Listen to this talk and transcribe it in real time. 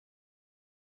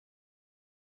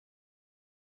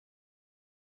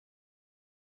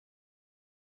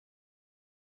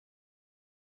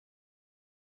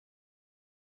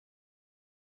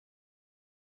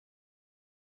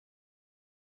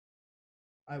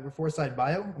Hi, we're Foresight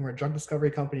Bio, and we're a drug discovery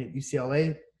company at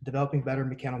UCLA developing better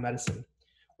mechanical medicine.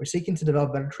 We're seeking to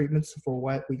develop better treatments for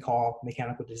what we call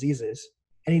mechanical diseases,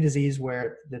 any disease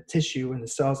where the tissue and the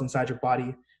cells inside your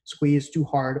body squeeze too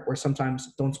hard or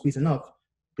sometimes don't squeeze enough,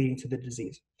 leading to the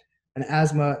disease. An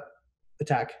asthma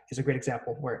attack is a great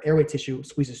example where airway tissue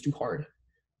squeezes too hard.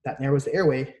 That narrows the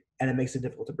airway and it makes it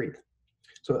difficult to breathe.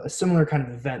 So a similar kind of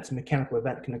event, a mechanical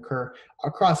event, can occur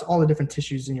across all the different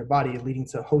tissues in your body, leading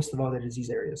to a host of other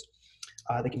disease areas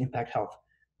that can impact health.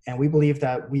 And we believe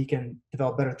that we can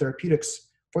develop better therapeutics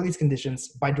for these conditions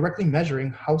by directly measuring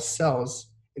how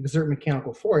cells exert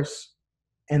mechanical force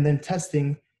and then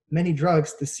testing many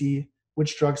drugs to see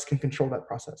which drugs can control that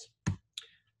process.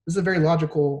 This is a very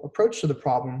logical approach to the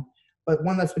problem, but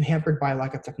one that's been hampered by a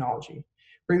lack of technology.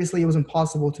 Previously, it was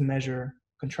impossible to measure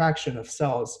contraction of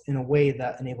cells in a way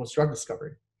that enables drug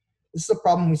discovery. This is a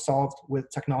problem we solved with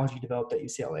technology developed at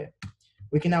UCLA.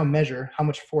 We can now measure how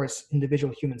much force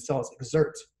individual human cells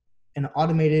exert in an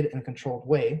automated and controlled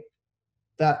way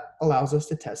that allows us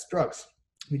to test drugs.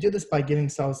 We do this by giving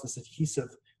cells this adhesive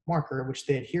marker, which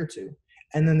they adhere to,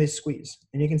 and then they squeeze.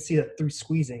 And you can see that through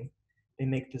squeezing, they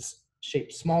make this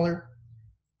shape smaller,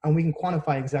 and we can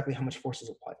quantify exactly how much force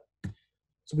is applied.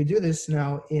 So we do this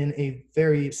now in a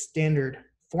very standard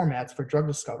formats for drug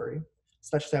discovery,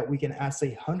 such that we can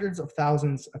assay hundreds of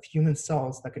thousands of human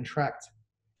cells that contract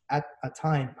at a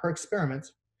time per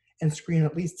experiment and screen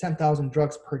at least 10,000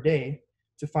 drugs per day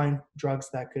to find drugs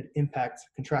that could impact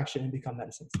contraction and become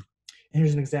medicines. And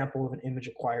here's an example of an image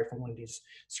acquired from one of these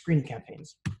screening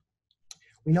campaigns.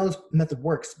 We know this method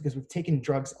works because we've taken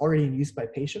drugs already in use by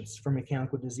patients for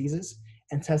mechanical diseases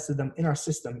and tested them in our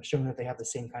system, showing that they have the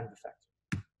same kind of effect.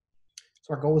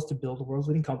 So our goal is to build the world's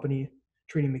leading company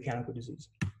treating mechanical disease.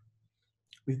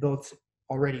 We've built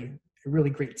already a really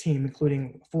great team,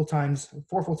 including four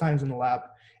full-times in the lab,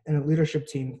 and a leadership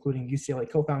team, including UCLA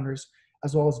co-founders,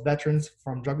 as well as veterans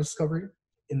from drug discovery,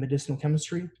 in medicinal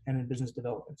chemistry, and in business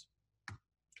development.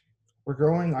 We're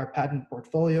growing our patent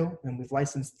portfolio, and we've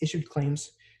licensed issued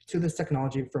claims to this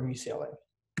technology from UCLA.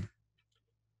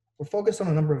 We're focused on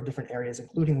a number of different areas,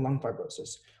 including lung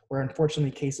fibrosis, where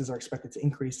unfortunately cases are expected to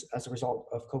increase as a result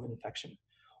of COVID infection.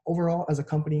 Overall, as a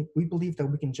company, we believe that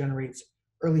we can generate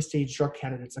early stage drug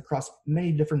candidates across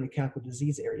many different mechanical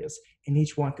disease areas, and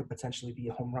each one could potentially be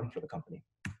a home run for the company.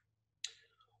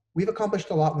 We've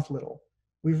accomplished a lot with little.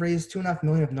 We've raised $2.5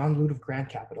 million of non-dilutive grant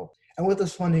capital. And with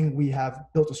this funding, we have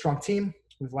built a strong team,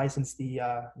 we've licensed the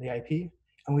IP,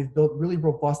 and we've built really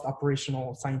robust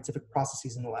operational scientific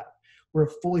processes in the lab. We're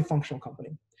a fully functional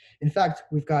company. In fact,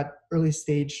 we've got early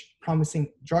stage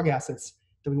promising drug assets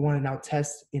that we want to now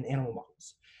test in animal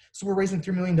models. So we're raising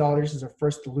 $3 million as our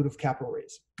first dilutive capital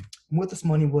raise. And with this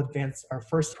money, we'll advance our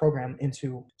first program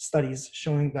into studies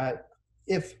showing that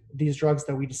if these drugs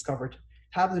that we discovered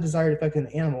have the desired effect in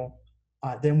the animal,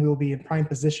 then we will be in prime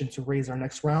position to raise our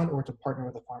next round or to partner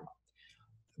with a pharma.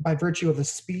 By virtue of the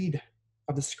speed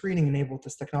of the screening enabled with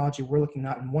this technology, we're looking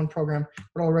not in one program,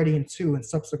 but already in two and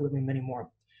subsequently many more.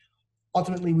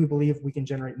 Ultimately, we believe we can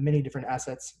generate many different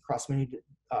assets across many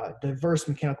diverse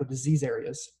mechanical disease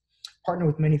areas, partner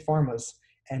with many pharmas,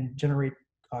 and generate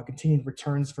continued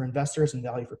returns for investors and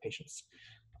value for patients.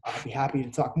 I'd be happy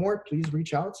to talk more. Please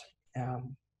reach out.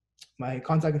 My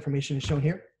contact information is shown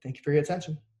here. Thank you for your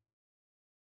attention.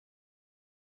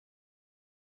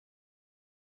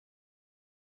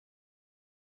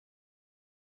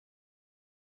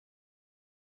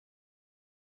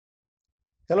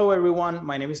 Hello, everyone.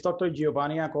 My name is Dr.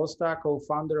 Giovanni Acosta,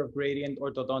 co-founder of Gradient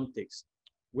Orthodontics.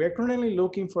 We're currently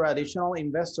looking for additional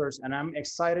investors, and I'm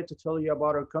excited to tell you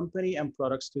about our company and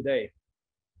products today.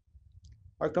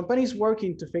 Our company is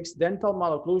working to fix dental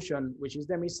malocclusion, which is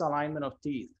the misalignment of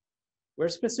teeth. We're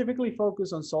specifically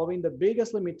focused on solving the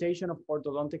biggest limitation of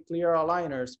orthodontic clear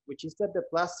aligners, which is that the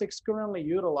plastics currently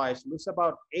utilized lose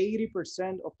about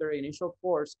 80% of their initial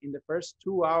force in the first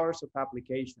 2 hours of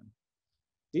application.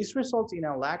 This results in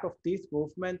a lack of teeth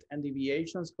movement and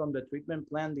deviations from the treatment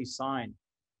plan design.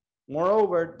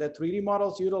 Moreover, the 3D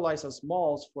models utilized as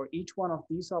molds for each one of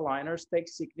these aligners take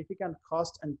significant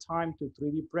cost and time to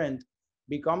 3D print,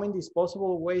 becoming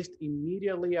disposable waste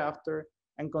immediately after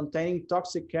and containing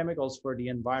toxic chemicals for the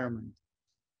environment.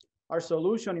 Our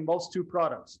solution involves two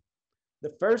products.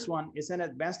 The first one is an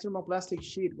advanced thermoplastic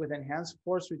sheet with enhanced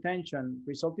force retention,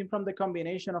 resulting from the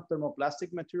combination of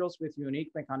thermoplastic materials with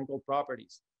unique mechanical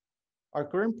properties. Our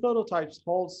current prototypes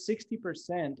hold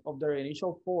 60% of their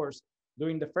initial force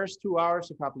during the first 2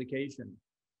 hours of application.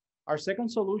 Our second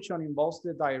solution involves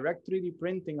the direct 3D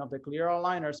printing of the clear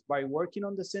aligners by working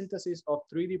on the synthesis of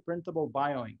 3D printable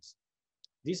bioinks.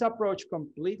 This approach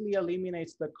completely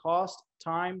eliminates the cost,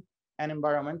 time, and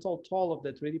environmental toll of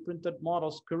the 3D printed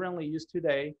models currently used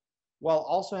today, while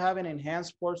also having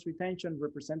enhanced force retention,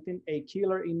 representing a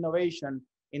killer innovation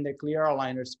in the clear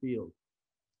aligners field.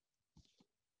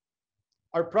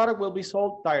 Our product will be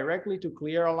sold directly to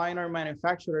clear aligner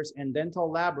manufacturers and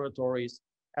dental laboratories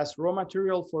as raw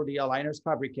material for the aligners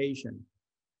fabrication.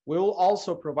 We will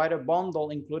also provide a bundle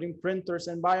including printers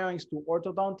and bioinks to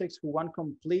orthodontics who want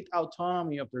complete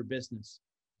autonomy of their business.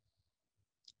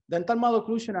 Dental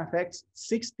malocclusion affects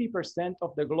 60%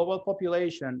 of the global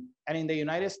population, and in the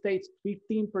United States,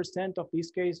 15% of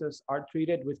these cases are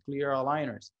treated with clear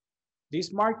aligners.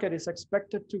 This market is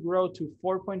expected to grow to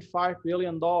 $4.5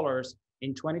 billion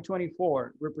in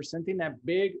 2024, representing a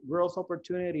big growth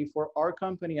opportunity for our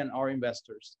company and our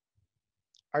investors.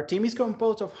 Our team is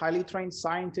composed of highly trained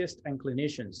scientists and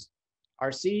clinicians.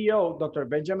 Our CEO, Dr.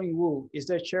 Benjamin Wu, is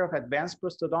the chair of advanced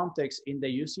prosthodontics in the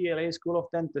UCLA School of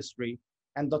Dentistry,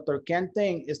 and Dr. Ken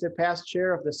Ting is the past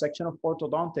chair of the section of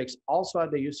orthodontics, also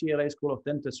at the UCLA School of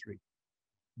Dentistry.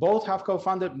 Both have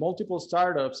co-founded multiple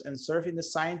startups and serve in the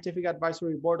scientific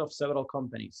advisory board of several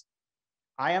companies.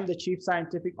 I am the chief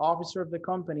scientific officer of the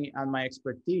company, and my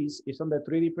expertise is on the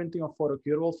 3D printing of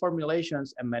photocurable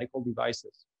formulations and medical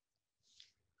devices.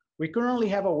 We currently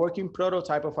have a working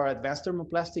prototype of our advanced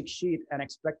thermoplastic sheet and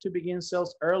expect to begin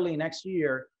sales early next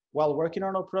year while working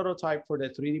on a prototype for the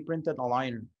 3D printed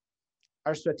aligner.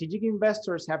 Our strategic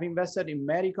investors have invested in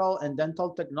medical and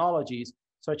dental technologies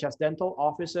such as dental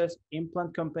offices,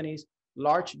 implant companies,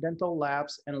 large dental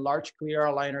labs, and large clear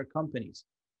aligner companies.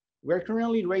 We're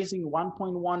currently raising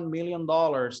 $1.1 million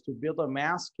to build a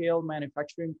mass-scale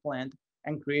manufacturing plant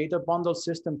and create a bundle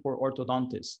system for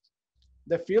orthodontists.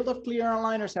 The field of clear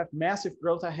aligners have massive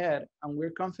growth ahead, and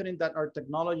we're confident that our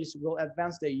technologies will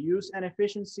advance the use and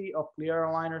efficiency of clear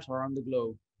aligners around the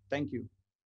globe. Thank you.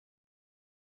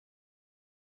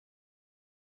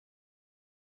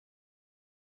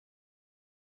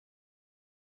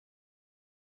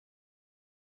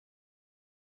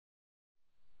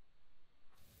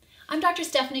 I'm Dr.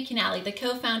 Stephanie Canali, the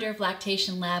co-founder of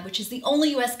Lactation Lab, which is the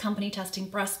only US company testing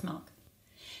breast milk.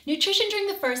 Nutrition during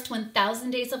the first 1,000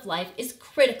 days of life is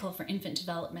critical for infant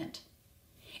development.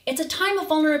 It's a time of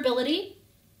vulnerability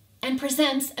and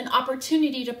presents an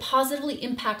opportunity to positively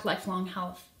impact lifelong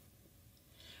health.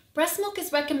 Breast milk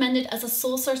is recommended as a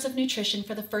sole source of nutrition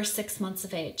for the first 6 months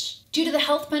of age. Due to the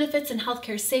health benefits and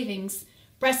healthcare savings,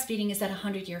 breastfeeding is at a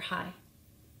 100-year high.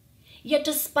 Yet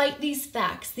despite these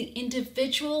facts, the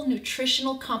individual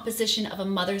nutritional composition of a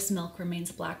mother's milk remains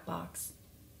a black box.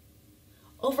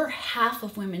 Over half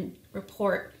of women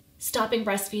report stopping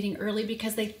breastfeeding early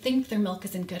because they think their milk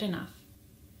isn't good enough.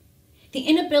 The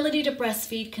inability to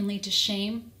breastfeed can lead to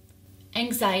shame,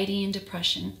 anxiety, and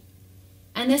depression.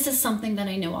 And this is something that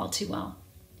I know all too well.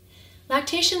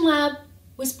 Lactation Lab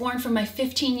was born from my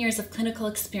 15 years of clinical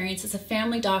experience as a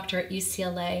family doctor at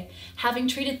UCLA, having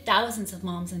treated thousands of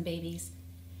moms and babies,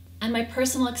 and my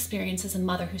personal experience as a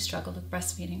mother who struggled with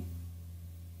breastfeeding.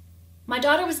 My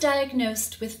daughter was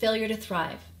diagnosed with failure to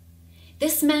thrive.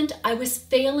 This meant I was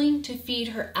failing to feed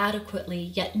her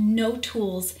adequately, yet no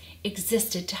tools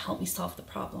existed to help me solve the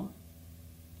problem.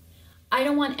 I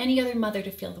don't want any other mother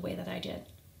to feel the way that I did.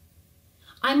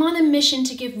 I'm on a mission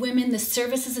to give women the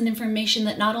services and information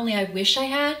that not only I wish I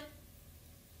had,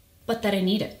 but that I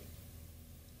needed.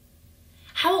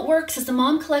 How it works is the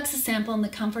mom collects a sample in the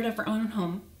comfort of her own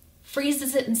home,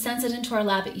 freezes it, and sends it into our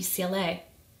lab at UCLA.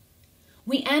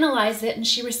 We analyze it, and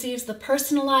she receives the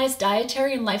personalized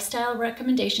dietary and lifestyle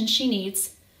recommendations she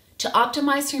needs to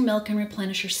optimize her milk and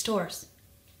replenish her stores.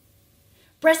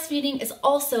 Breastfeeding is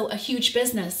also a huge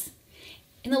business.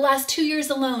 In the last 2 years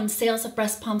alone, sales of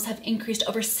breast pumps have increased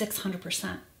over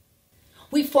 600%.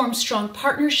 We've formed strong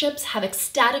partnerships, have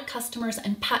ecstatic customers,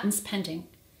 and patents pending.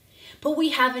 But we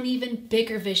have an even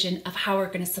bigger vision of how we're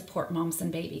going to support moms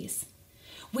and babies.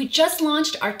 We just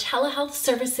launched our telehealth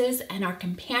services and our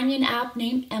companion app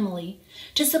named Emily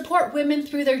to support women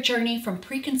through their journey from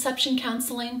preconception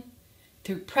counseling,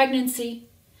 through pregnancy,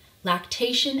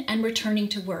 lactation, and returning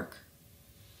to work.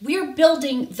 We are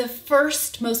building the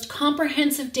first, most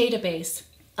comprehensive database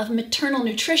of maternal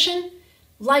nutrition,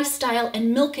 lifestyle,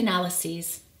 and milk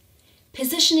analyses,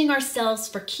 positioning ourselves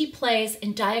for key plays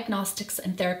in diagnostics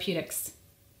and therapeutics.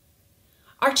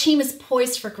 Our team is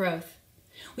poised for growth.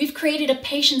 We've created a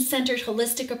patient-centered,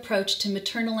 holistic approach to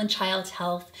maternal and child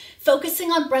health,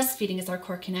 focusing on breastfeeding as our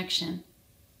core connection.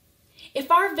 If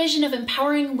our vision of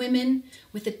empowering women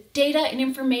with the data and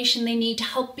information they need to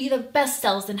help be the best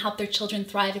selves and help their children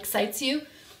thrive excites you,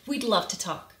 we'd love to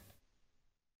talk.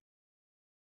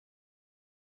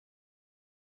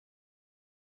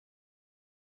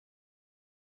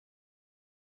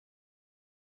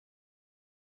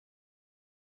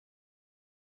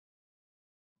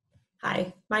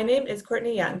 Hi, my name is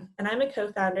Courtney Young, and I'm a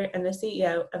co-founder and the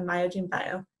CEO of Myogene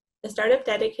Bio, a startup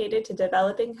dedicated to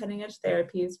developing cutting-edge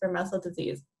therapies for muscle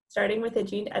disease, starting with a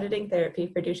gene editing therapy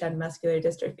for Duchenne muscular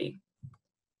dystrophy.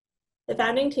 The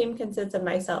founding team consists of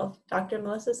myself, Dr.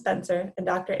 Melissa Spencer, and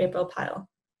Dr. April Pyle.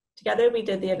 Together, we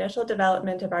did the initial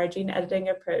development of our gene editing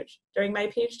approach during my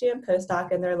PhD and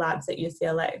postdoc in their labs at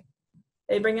UCLA.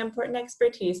 They bring important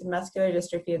expertise in muscular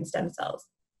dystrophy and stem cells.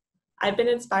 I've been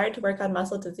inspired to work on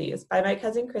muscle disease by my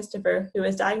cousin Christopher, who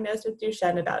was diagnosed with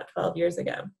Duchenne about 12 years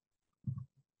ago.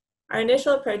 Our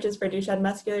initial approach is for Duchenne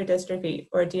muscular dystrophy,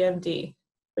 or DMD,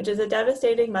 which is a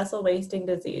devastating muscle wasting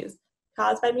disease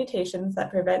caused by mutations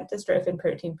that prevent dystrophin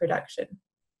protein production.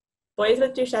 Boys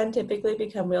with Duchenne typically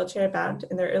become wheelchair-bound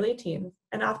in their early teens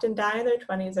and often die in their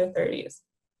 20s or 30s.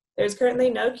 There's currently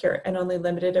no cure and only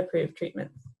limited approved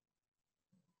treatments.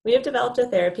 We have developed a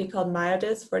therapy called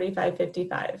MyoDis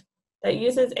 4555 that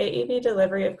uses AAV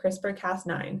delivery of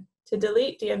CRISPR-Cas9 to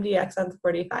delete DMD exons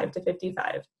 45 to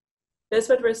 55. This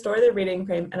would restore the reading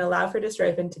frame and allow for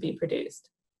dystrophin to be produced.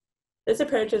 This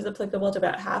approach is applicable to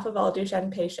about half of all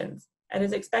Duchenne patients and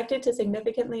is expected to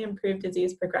significantly improve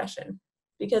disease progression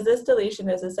because this deletion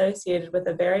is associated with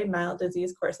a very mild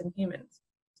disease course in humans.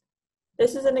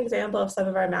 This is an example of some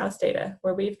of our mouse data,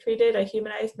 where we've treated a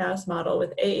humanized mouse model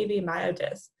with AAV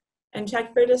MyoDis and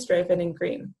checked for dystrophin in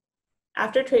green.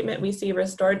 After treatment, we see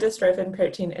restored dystrophin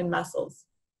protein in muscles.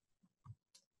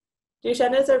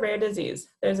 Duchenne is a rare disease.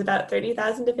 There's about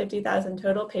 30,000 to 50,000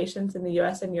 total patients in the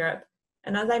US and Europe,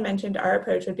 and as I mentioned, our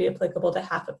approach would be applicable to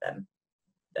half of them.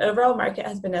 The overall market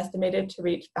has been estimated to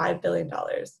reach $5 billion.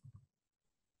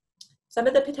 Some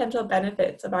of the potential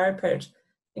benefits of our approach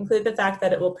include the fact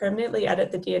that it will permanently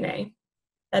edit the DNA,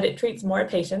 that it treats more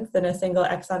patients than a single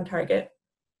exon target,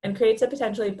 and creates a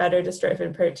potentially better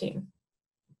dystrophin protein.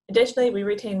 Additionally, we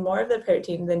retain more of the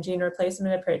protein than gene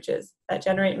replacement approaches that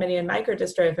generate mini and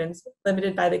microdystrophins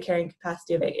limited by the carrying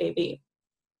capacity of AAV.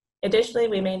 Additionally,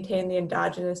 we maintain the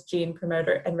endogenous gene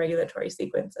promoter and regulatory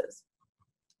sequences.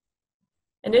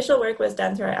 Initial work was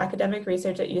done through our academic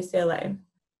research at UCLA,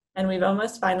 and we've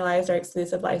almost finalized our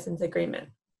exclusive license agreement.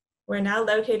 We're now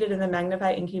located in the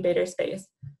Magnify incubator space,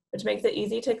 which makes it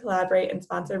easy to collaborate and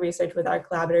sponsor research with our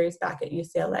collaborators back at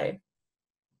UCLA.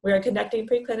 We are conducting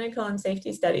preclinical and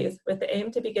safety studies with the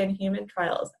aim to begin human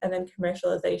trials and then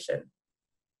commercialization.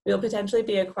 We will potentially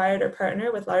be acquired or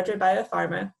partner with larger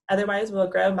biopharma, otherwise we'll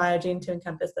grow Myogene to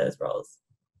encompass those roles.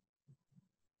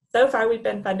 So far, we've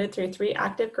been funded through 3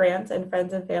 active grants and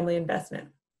friends and family investment.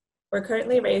 We're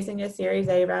currently raising a Series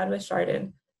A round with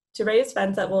Chardon to raise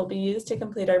funds that will be used to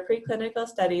complete our preclinical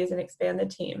studies and expand the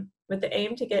team, with the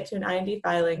aim to get to an IND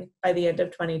filing by the end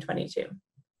of 2022.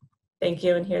 Thank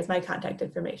you, and here's my contact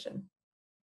information.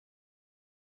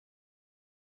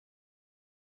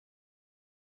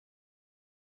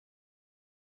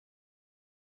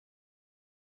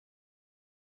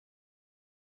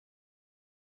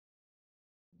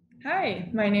 Hi,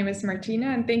 my name is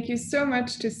Martina, and thank you so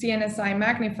much to CNSI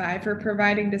Magnify for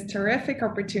providing this terrific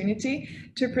opportunity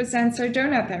to present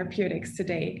Sardona Therapeutics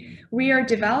today. We are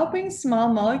developing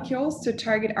small molecules to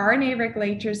target RNA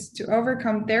regulators to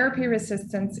overcome therapy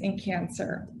resistance in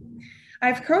cancer.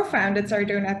 I've co-founded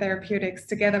Sardona Therapeutics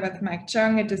together with Mike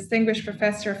Chung, a distinguished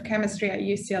professor of chemistry at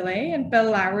UCLA, and Bill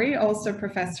Lowry, also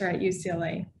professor at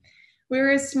UCLA.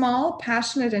 We're a small,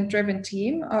 passionate, and driven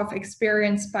team of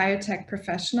experienced biotech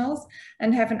professionals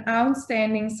and have an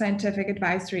outstanding scientific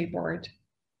advisory board.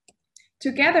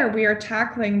 Together, we are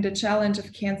tackling the challenge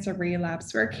of cancer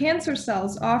relapse, where cancer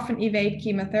cells often evade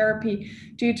chemotherapy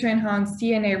due to enhanced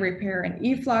DNA repair and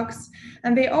efflux,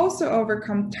 and they also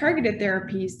overcome targeted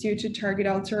therapies due to target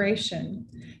alteration.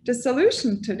 The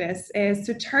solution to this is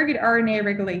to target RNA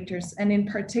regulators, and in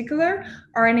particular,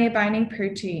 RNA binding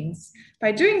proteins.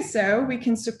 By doing so, we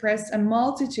can suppress a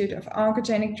multitude of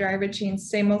oncogenic driver genes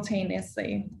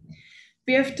simultaneously.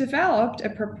 We have developed a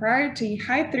proprietary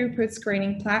high-throughput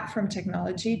screening platform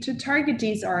technology to target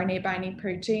these RNA binding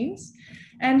proteins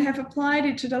and have applied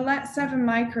it to the LAT7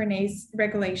 microRNAs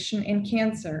regulation in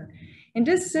cancer. In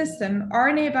this system,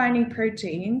 RNA binding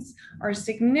proteins are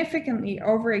significantly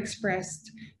overexpressed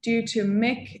due to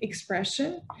MYC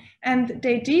expression, and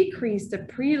they decrease the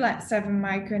pre-LAT7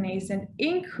 microRNAs and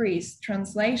increase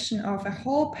translation of a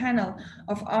whole panel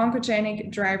of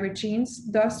oncogenic driver genes,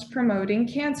 thus promoting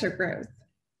cancer growth.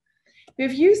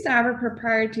 We've used our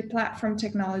proprietary platform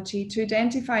technology to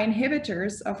identify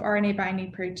inhibitors of RNA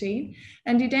binding protein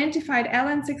and identified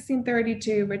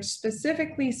LN1632, which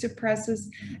specifically suppresses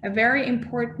a very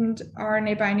important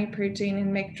RNA binding protein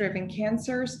in MYC-driven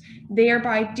cancers,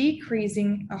 thereby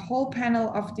decreasing a whole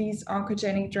panel of these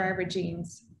oncogenic driver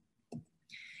genes.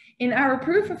 In our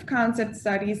proof of concept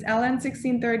studies,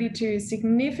 LN1632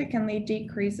 significantly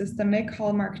decreases the MYC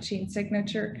hallmark gene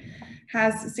signature,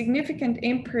 has significant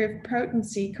improved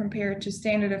potency compared to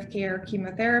standard of care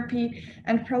chemotherapy,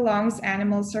 and prolongs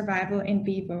animal survival in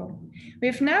vivo.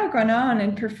 We've now gone on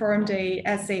and performed a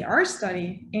SAR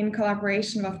study in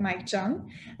collaboration with Mike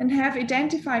Jung and have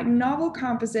identified novel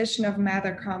composition of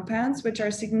matter compounds which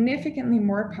are significantly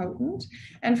more potent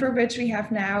and for which we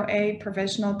have now a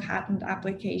provisional patent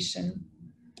application.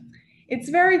 It's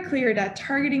very clear that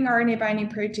targeting RNA binding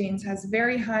proteins has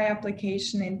very high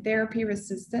application in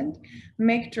therapy-resistant,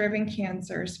 MYC-driven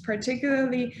cancers,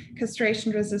 particularly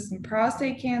castration-resistant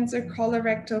prostate cancer,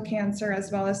 colorectal cancer, as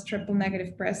well as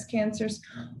triple-negative breast cancers,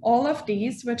 all of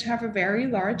these which have a very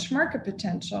large market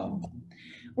potential.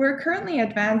 We're currently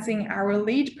advancing our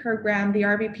lead program, the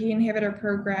RBP inhibitor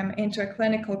program, into a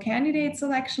clinical candidate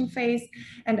selection phase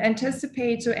and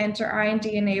anticipate to enter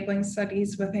IND-enabling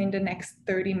studies within the next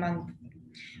 30 months.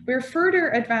 We're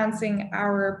further advancing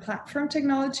our platform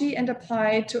technology and apply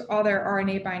it to other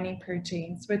RNA binding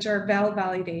proteins, which are well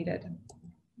validated.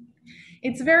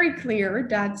 It's very clear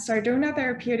that Sardona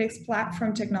Therapeutics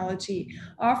platform technology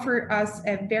offers us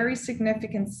a very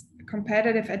significant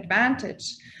competitive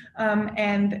advantage,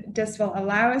 and this will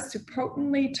allow us to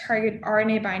potently target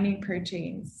RNA binding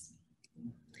proteins.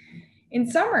 In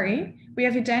summary, we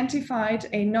have identified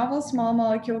a novel small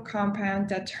molecule compound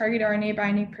that target RNA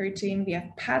binding protein. We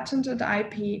have patented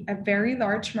IP, a very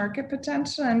large market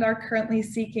potential, and are currently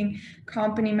seeking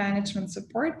company management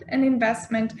support and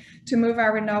investment to move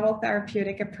our novel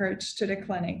therapeutic approach to the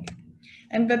clinic.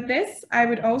 And with this, I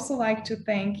would also like to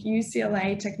thank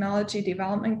UCLA Technology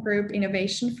Development Group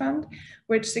Innovation Fund,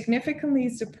 which significantly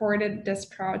supported this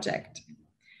project.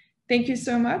 Thank you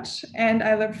so much, and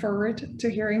I look forward to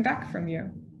hearing back from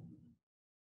you.